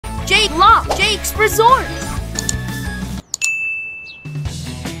Jake's Resort.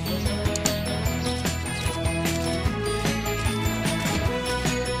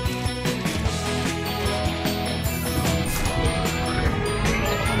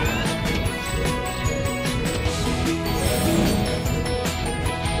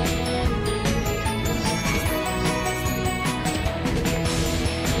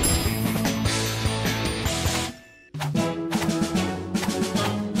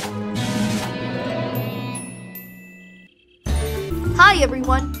 Hi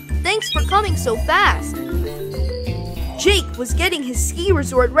everyone, thanks for coming so fast. Jake was getting his ski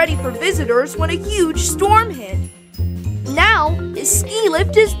resort ready for visitors when a huge storm hit. Now his ski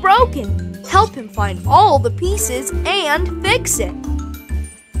lift is broken. Help him find all the pieces and fix it.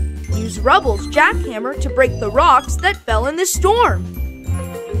 Use Rubble's jackhammer to break the rocks that fell in the storm.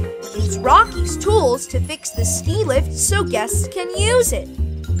 Use Rocky's tools to fix the ski lift so guests can use it.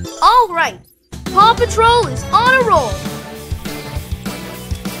 All right, Paw Patrol is on a roll.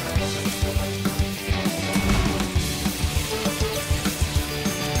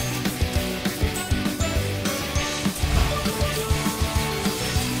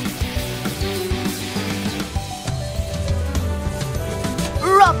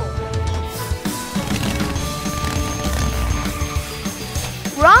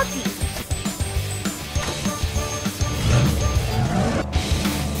 Rocky.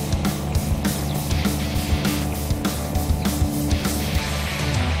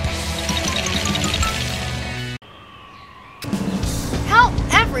 Help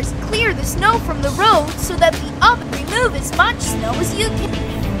Everest clear the snow from the road so that remove as much snow as you can.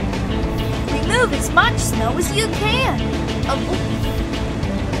 Remove as much snow as you can.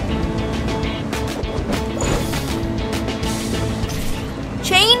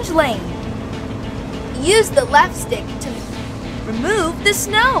 Change lane. Use the left stick to remove the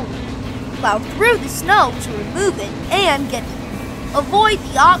snow. Plow through the snow to remove it and avoid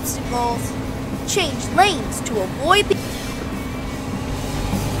the obstacles. Change lanes to avoid the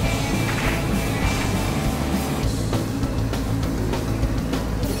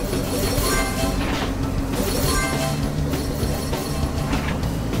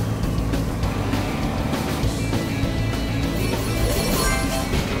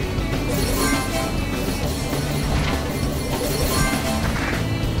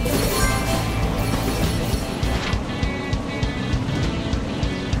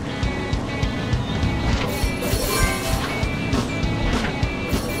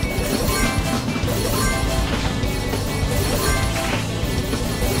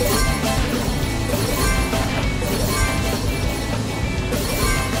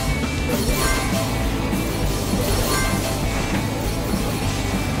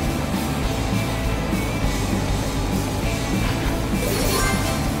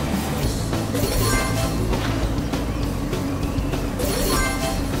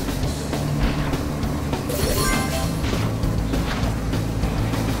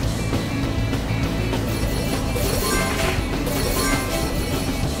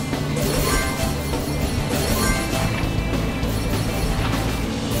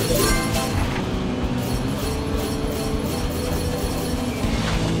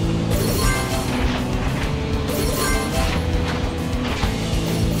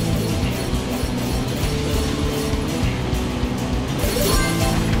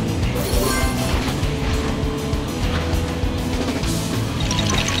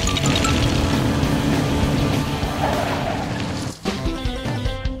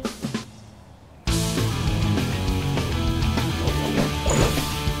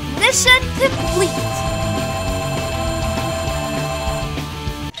Mission complete!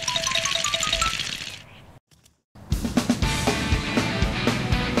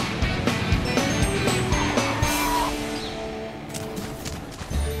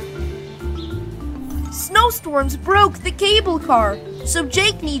 Snowstorms broke the cable car, so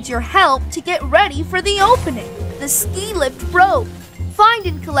Jake needs your help to get ready for the opening. The ski lift broke. Find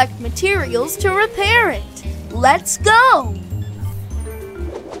and collect materials to repair it. Let's go!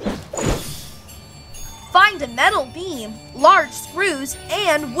 Find a metal beam, large screws,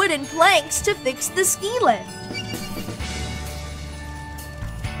 and wooden planks to fix the ski lift.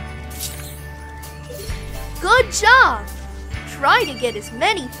 Good job! Try to get as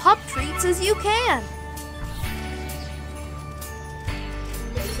many pup treats as you can.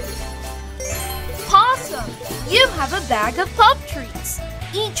 PAWsome! You have a bag of pup treats.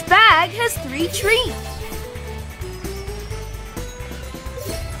 Each bag has 3 treats.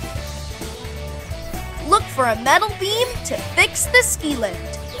 Look for a metal beam to fix the ski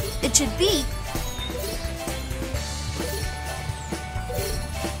lift. It should be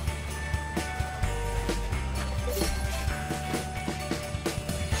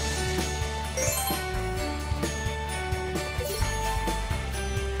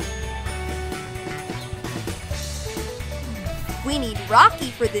We need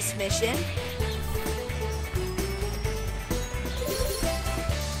Rocky for this mission.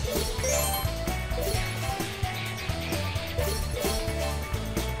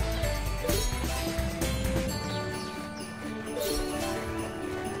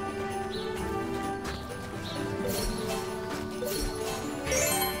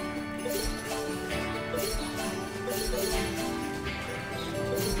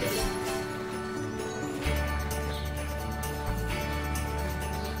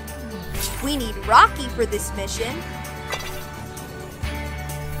 We need Rocky for this mission.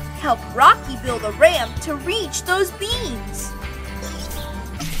 Help Rocky build a ramp to reach those beams.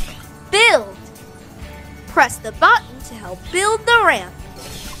 Build. Press the button to help build the ramp.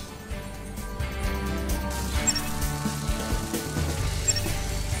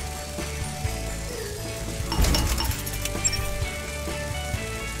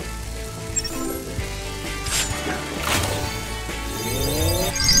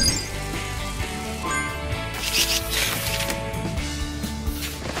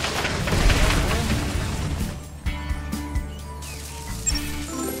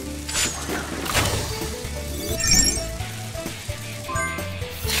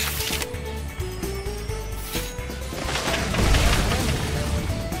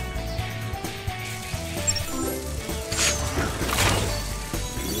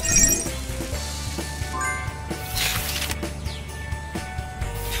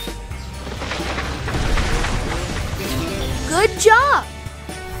 Good job!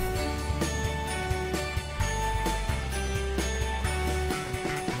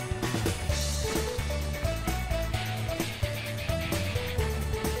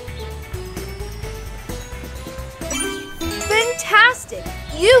 Fantastic!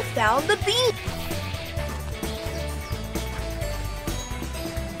 You found the beam!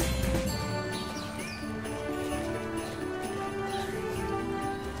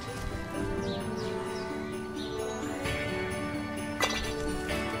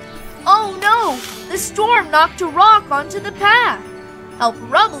 Oh no! The storm knocked a rock onto the path. Help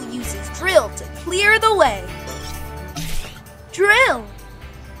Rubble use his drill to clear the way. Drill!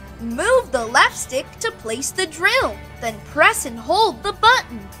 Move the left stick to place the drill, then press and hold the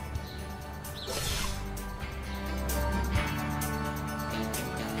button.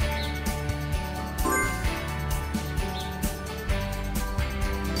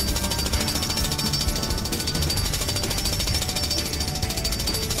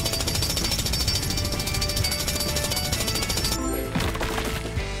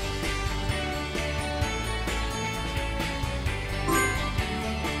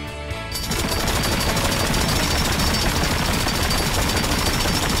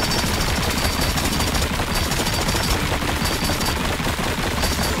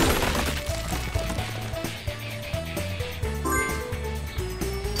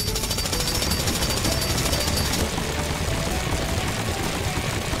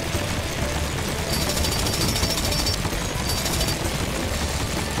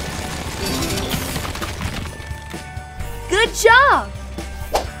 Good job!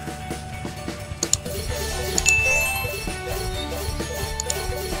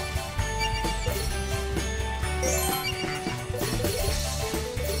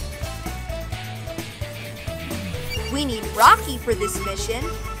 We need Rocky for this mission.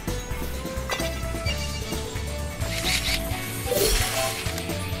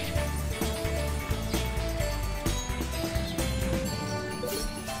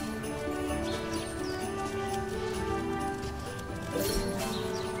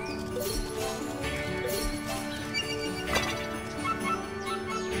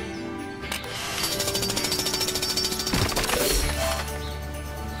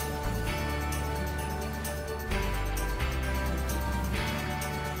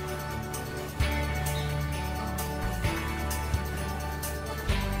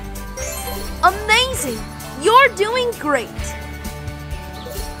 Amazing! You're doing great!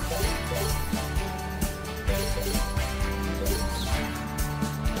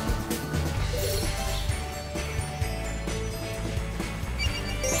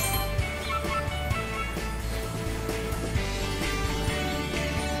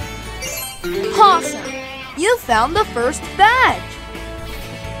 PAWsome! You found the first badge!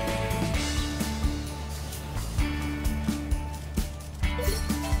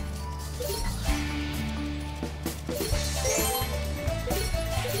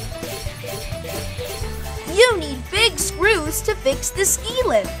 You need big screws to fix the ski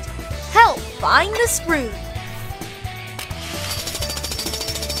lift. Help find the screws.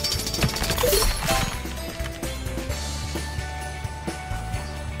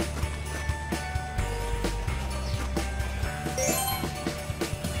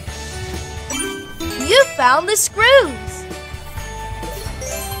 You found the screws!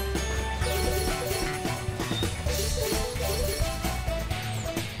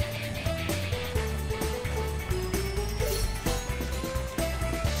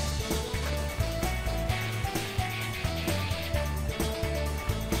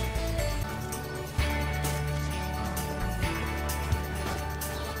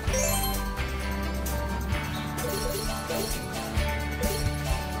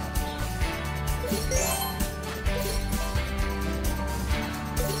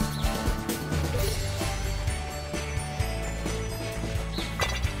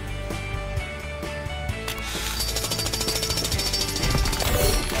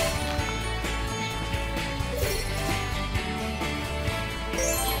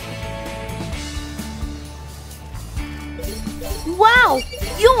 Wow!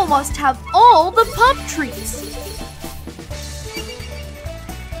 You almost have all the pup treats!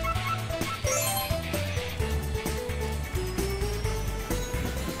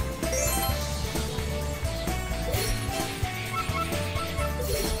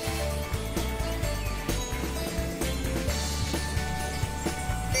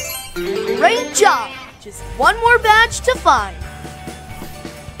 Great job! Just one more badge to find.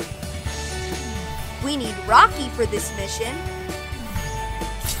 We need Rocky for this mission.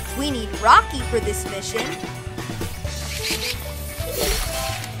 We need Rocky for this mission.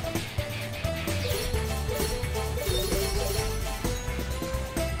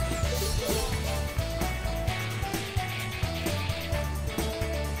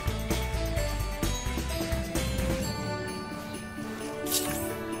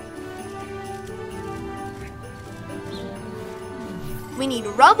 We need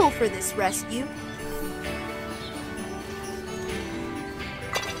Rubble for this rescue.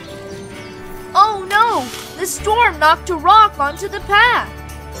 Oh no! The storm knocked a rock onto the path!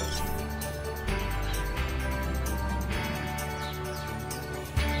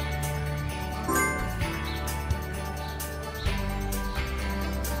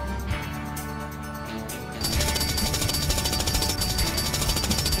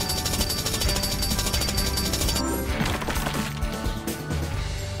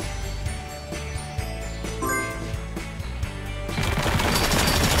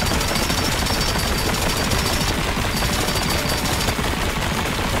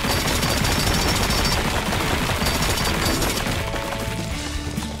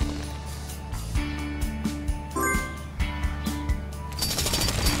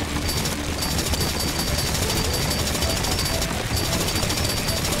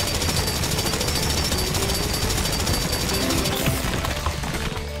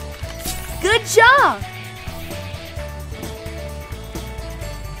 Good job!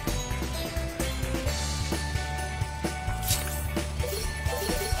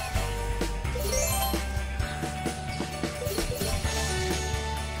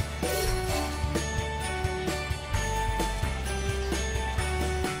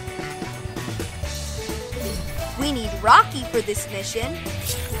 We need Rocky for this mission.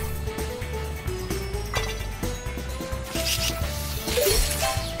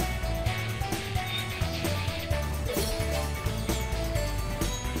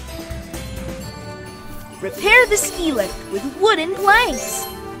 Repair the ski lift with wooden planks.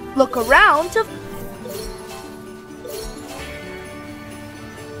 Look around to...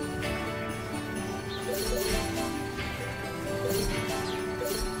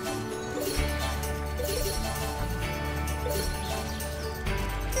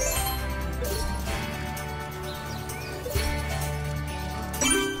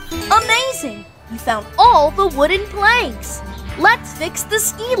 Amazing! You found all the wooden planks. Let's fix the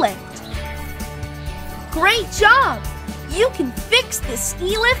ski lift. Great job! You can fix the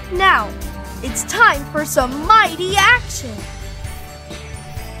ski lift now. It's time for some mighty action.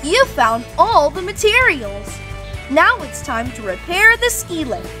 You found all the materials. Now it's time to repair the ski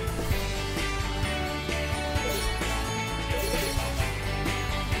lift.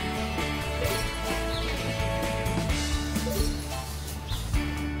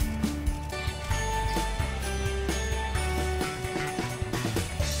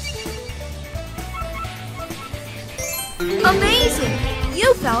 Amazing!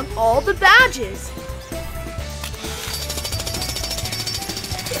 You found all the badges.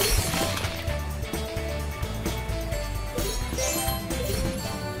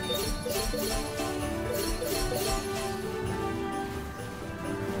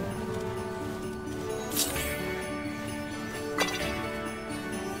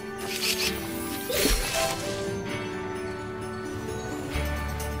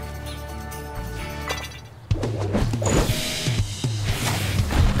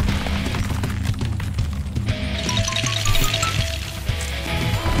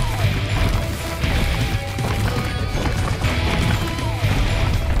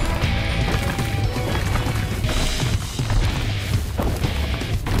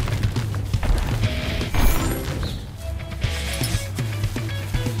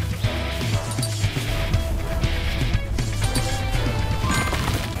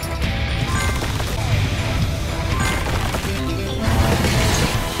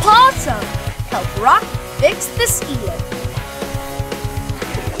 Rocky fix the ski lift.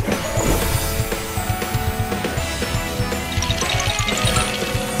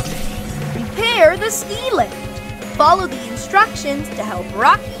 Repair the ski lift. Follow the instructions to help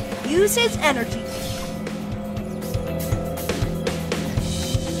Rocky use his energy.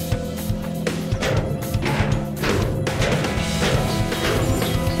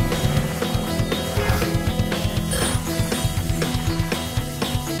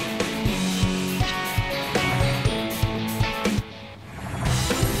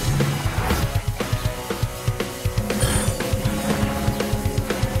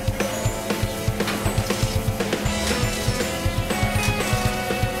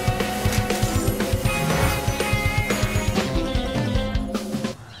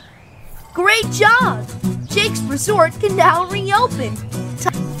 Great job! Jake's resort can now reopen.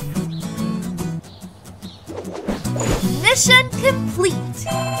 Mission complete!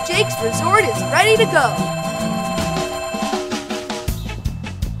 Jake's resort is ready to go.